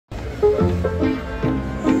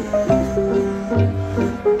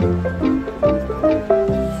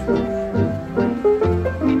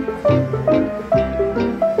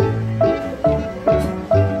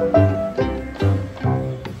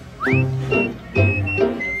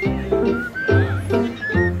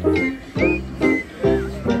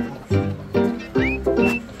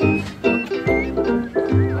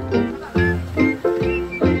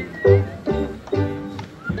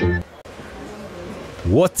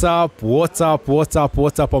What's up? What's up? What's up?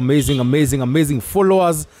 What's up? Amazing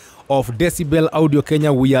followers of Decibel Audio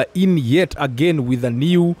Kenya. We are in yet again with a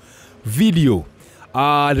new video.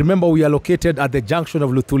 Remember, we are located at the junction of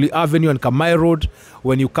Luthuli Avenue and Kamae Road.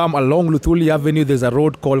 When you come along Luthuli Avenue, there's a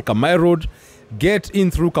road called Kamae Road. Get in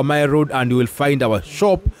through Kamae Road and you will find our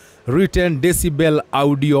shop written Decibel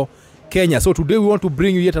Audio Kenya. So today we want to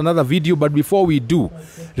bring you yet another video, but before we do,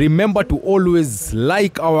 remember to always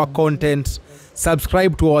like our content,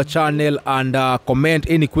 subscribe to our channel, and comment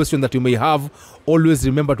any question that you may have. Always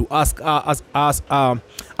remember to ask us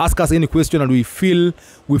any question, and we feel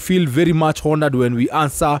very much honored when we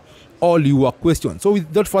answer all your questions. So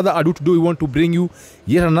without further ado, today we want to bring you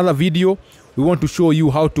yet another video. We want to show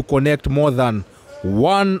you how to connect more than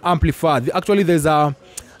one amplifier. Actually, there's a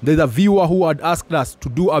viewer who had asked us to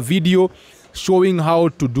do a video showing how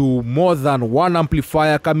to do more than one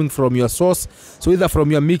amplifier coming from your source. So either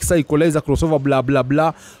from your mixer, equalizer, crossover, blah blah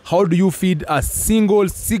blah. How do you feed a single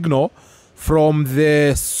signal from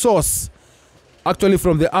the source, actually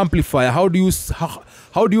from the amplifier? How do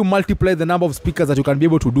you multiply the number of speakers that you can be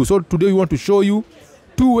able to do? So today we want to show you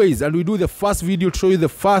two ways, and we do the first video to show you the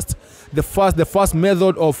first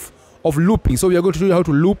method of looping. So we are going to show you how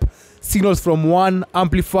to loop signals from one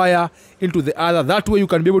amplifier into the other. That way you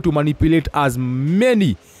can be able to manipulate as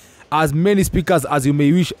many speakers as you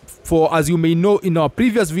may wish. For as you may know, in our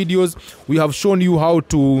previous videos we have shown you how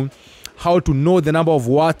to know the number of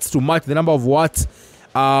watts, to match the number of watts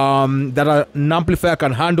that an amplifier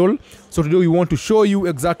can handle. So today we want to show you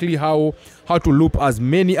exactly how to loop as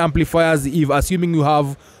many amplifiers. If assuming you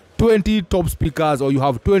have 20 top speakers or you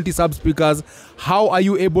have 20 sub speakers, how are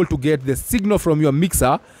you able to get the signal from your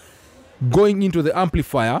mixer going into the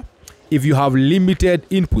amplifier if you have limited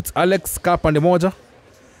inputs? Alex, pande moja.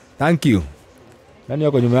 Thank you. Nani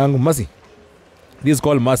yako nyuma yangu? Mercy. This is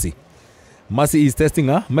called Mercy. Mercy is testing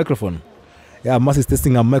a microphone. Yeah, Mercy is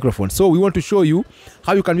testing a microphone. So we want to show you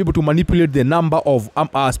how you can be able to manipulate the number of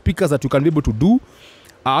speakers that you can be able to do.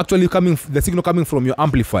 Actually the signal coming from your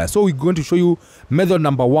amplifier. So we're going to show you method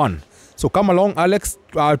number one. So come along, Alex.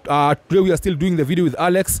 Today we are still doing the video with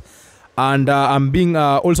Alex, and I'm being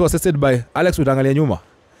also assisted by Alex Utangalia Nyuma.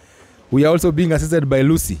 We are also being assisted by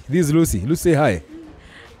Lucy. This is Lucy. Lucy, say hi.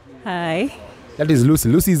 Hi. That is Lucy.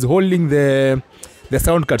 Lucy is holding the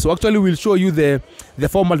sound card. So actually we'll show you the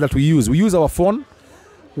format that we use. We use our phone.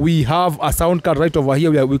 We have a sound card right over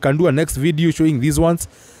here. We can do a next video showing these ones.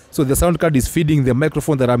 So the sound card is feeding the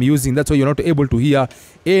microphone that I'm using. That's why you're not able to hear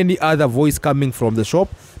any other voice coming from the shop,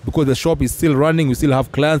 because the shop is still running. We still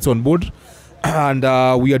have clients on board, and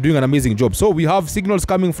we are doing an amazing job. So we have signals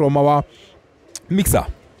coming from our mixer.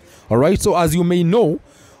 All right. So as you may know,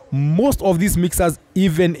 most of these mixers,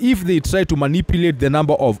 even if they try to manipulate the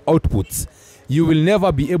number of outputs, you will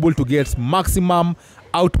never be able to get maximum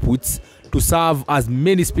outputs to serve as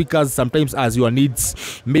many speakers sometimes as your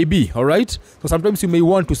needs may be. All right. So sometimes you may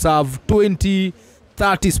want to serve 20,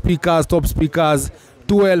 30 speakers, top speakers,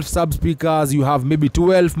 12 sub speakers. You have maybe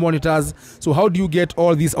 12 monitors. So how do you get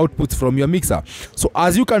all these outputs from your mixer? So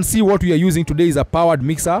as you can see, what we are using today is a powered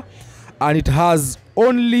mixer, and it has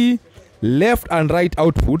only left and right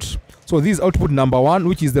output. So this is output number one,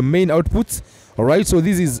 which is the main outputs. All right. So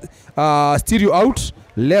this is stereo out,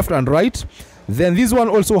 left and right. Then this one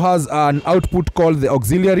also has an output called the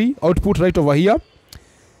auxiliary output right over here,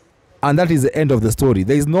 and that is the end of the story.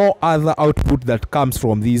 There is no other output that comes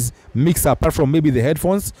from this mixer apart from maybe the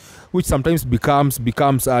headphones, which sometimes becomes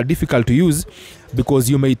difficult to use because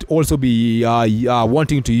you might also be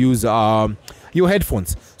wanting to use your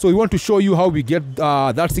headphones. So we want to show you how we get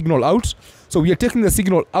that signal out. So we are taking the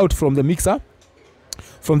signal out from the mixer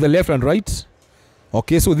from the left and right.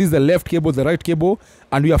 Okay, so this is the left cable, the right cable,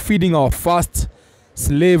 and we are feeding our first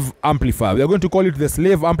slave amplifier. We are going to call it the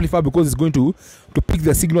slave amplifier because it's going to pick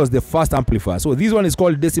the signal as the first amplifier. So this one is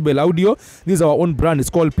called Decibel Audio. This is our own brand. It's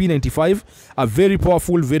called P95, a very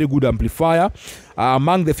powerful, very good amplifier.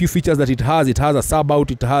 Among the few features that it has a sub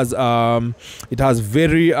out. It has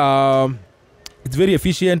very it's very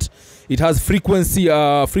efficient. It has frequency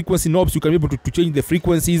knobs. You can be able to change the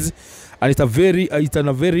frequencies, and it's a very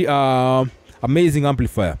amazing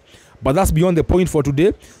amplifier. But that's beyond the point for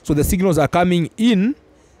today. So the signals are coming in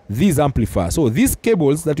these amplifiers. So these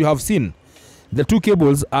cables that you have seen, the two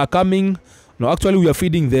cables are coming. No, actually we are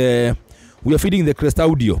feeding the Crest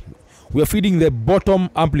Audio. We are feeding the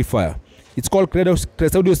bottom amplifier. It's called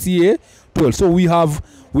Crest Audio CA12. So we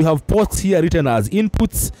have ports here written as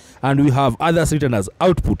inputs, and we have others written as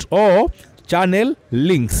output or channel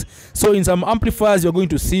links. So in some amplifiers you're going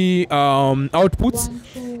to see outputs.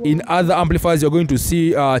 In other amplifiers you're going to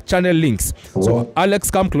see channel links. So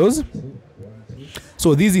Alex, come close.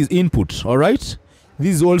 So this is input. All right,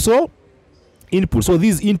 this is also input. So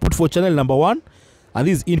this is input for channel number 1, and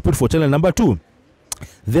this is input for channel number 2.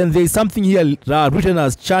 Then there is something here written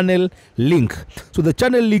as channel link. So the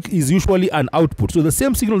channel link is usually an output. So the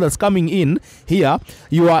same signal that's coming in here,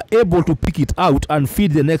 you are able to pick it out and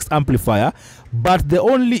feed the next amplifier. But the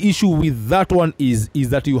only issue with that one is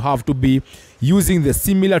that you have to be using the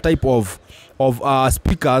similar type of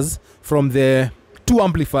speakers from the 2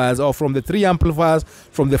 amplifiers, or from the 3 amplifiers,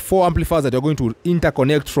 from the 4 amplifiers that you're going to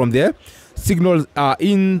interconnect from the signals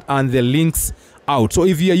in and the links out. So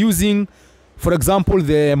if you are using, for example,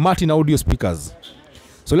 the Martin audio speakers,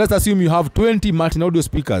 so let's assume you have 20 Martin audio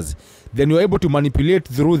speakers, then you're able to manipulate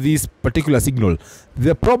through this particular signal.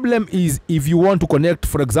 The problem is if you want to connect,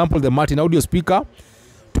 for example, the Martin audio speaker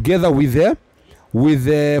together with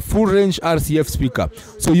the full range RCF speaker,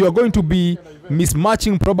 so you are going to be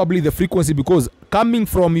mismatching probably the frequency, because coming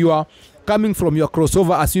from your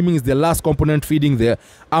crossover, assuming it's the last component feeding the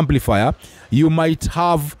amplifier, you might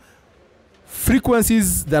have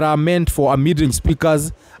frequencies that are meant for a mid-range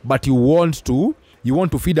speakers, but you want to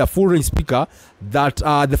feed a full range speaker that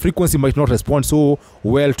the frequency might not respond so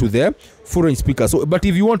well to the full range speaker. So but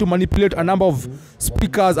if you want to manipulate a number of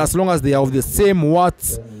speakers, as long as they are of the same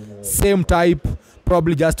watts, same type,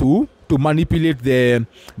 probably just to manipulate the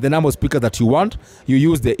number of speakers that you want, you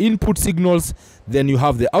use the input signals, then you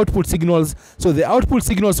have the output signals. So the output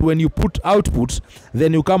signals, when you put output,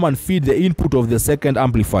 then you come and feed the input of the second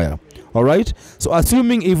amplifier. All right, so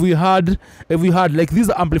assuming if we had like, this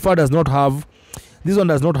amplifier does not have, this one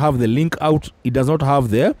does not have the link out, it does not have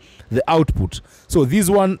the output, so this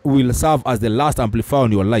one will serve as the last amplifier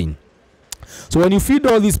on your line. So when you feed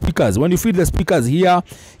all these speakers, when you feed the speakers here,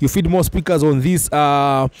 you feed more speakers on this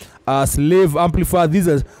slave amplifier, this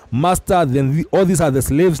is master, then all these are the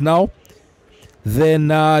slaves now, then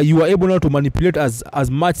you are able now to manipulate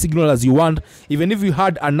as much signal as you want. Even if you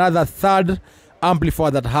had another third amplifier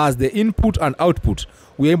that has the input and output,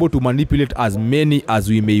 we're able to manipulate as many as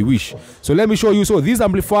we may wish. So let me show you. So this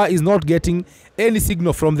amplifier is not getting any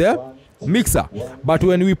signal from the mixer, but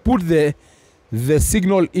when we put the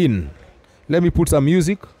signal in, let me put some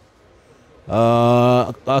music.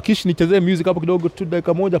 Kish nichezee music hapo kidogo tu,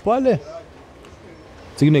 dakika moja pale.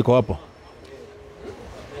 Signal iko hapo.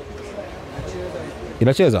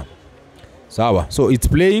 Inacheza. Sawa. So it's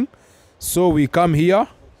playing. So we come here.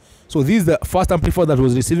 So this is the first amplifier that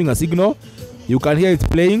was receiving a signal. You can hear it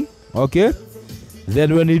playing. Okay.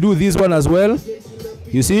 Then when you do this one as well,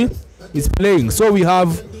 you see it's playing. So we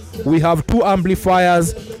have 2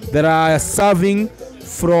 amplifiers that are serving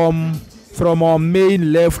from our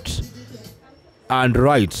main left and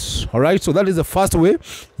right. All right, so that is the first way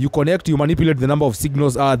you connect, you manipulate the number of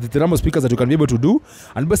signals, the number of speakers that you can be able to do,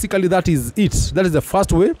 and basically that is it. That is the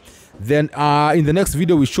first way. Then in the next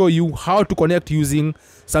video we show you how to connect using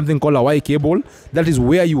something called a Y cable. That is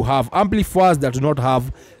where you have amplifiers that do not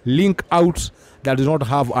have link out, that do not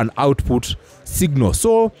have an output signal.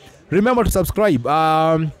 So remember to subscribe.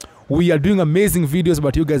 We are doing amazing videos,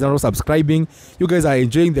 but you guys are not subscribing. You guys are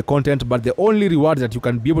enjoying the content, but the only reward that you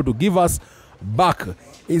can be able to give us back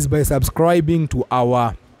is by subscribing to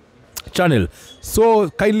our channel. So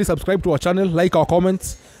kindly subscribe to our channel, like our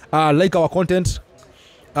comments, like our content,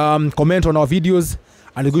 comment on our videos,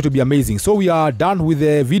 and it's going to be amazing. So we are done with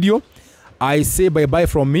the video. I say bye-bye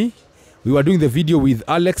from me. We were doing the video with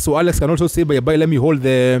Alex, so Alex can also say bye-bye. Let me hold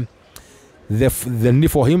the knee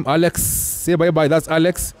for him. Alex, say bye-bye. That's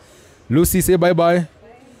Alex. Lucy, say bye-bye.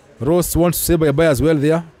 Rose wants to say bye-bye as well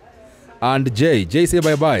there. And Jay, say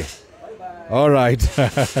bye-bye. All right.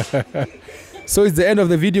 So it's the end of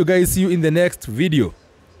the video, guys. See you in the next video.